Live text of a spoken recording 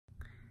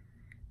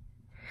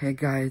Hey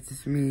guys,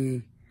 it's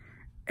me,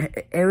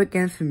 Eric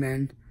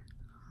Anselman.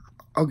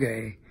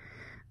 Okay,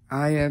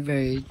 I have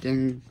a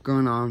thing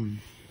going on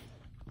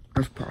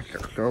with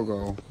Project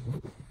Logo.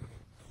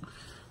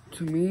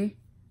 To me,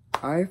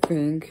 I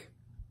think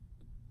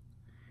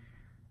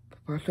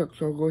Project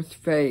Logo is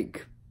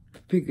fake.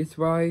 Because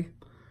why?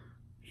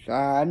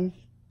 Sean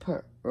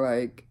put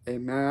like a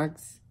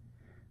max,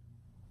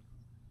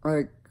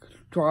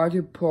 try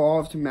to pull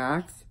off the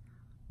max,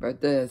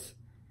 but this.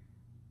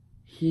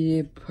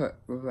 He put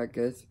like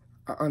his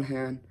on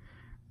hand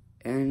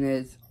and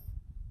his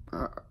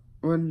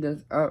when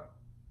this up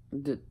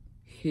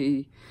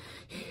he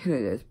hit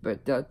this,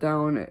 but that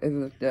down is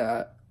like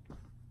that.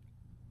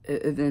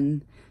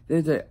 Then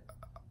there's a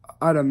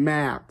other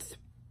max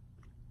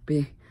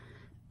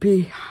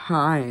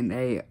behind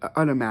a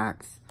other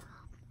max.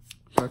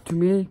 So to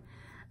me,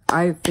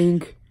 I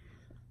think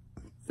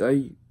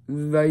the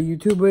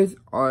YouTubers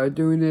are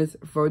doing this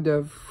for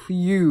the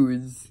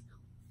views.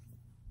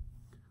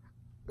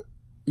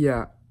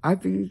 Yeah, I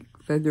think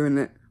they're doing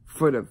it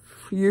for the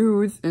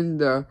views and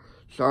the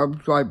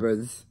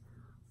subscribers.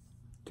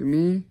 To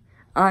me,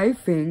 I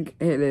think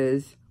it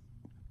is,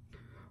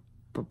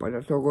 but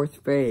the logo is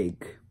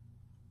fake.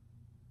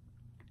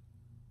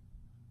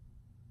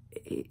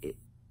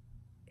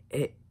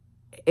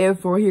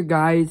 If all you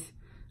guys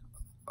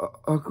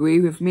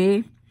agree with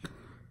me,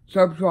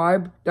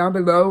 subscribe down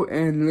below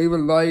and leave a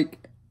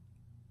like.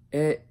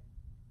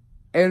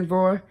 And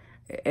for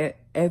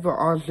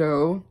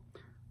also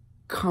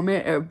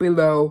comment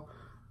below,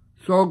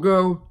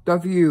 Logo the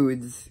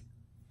views.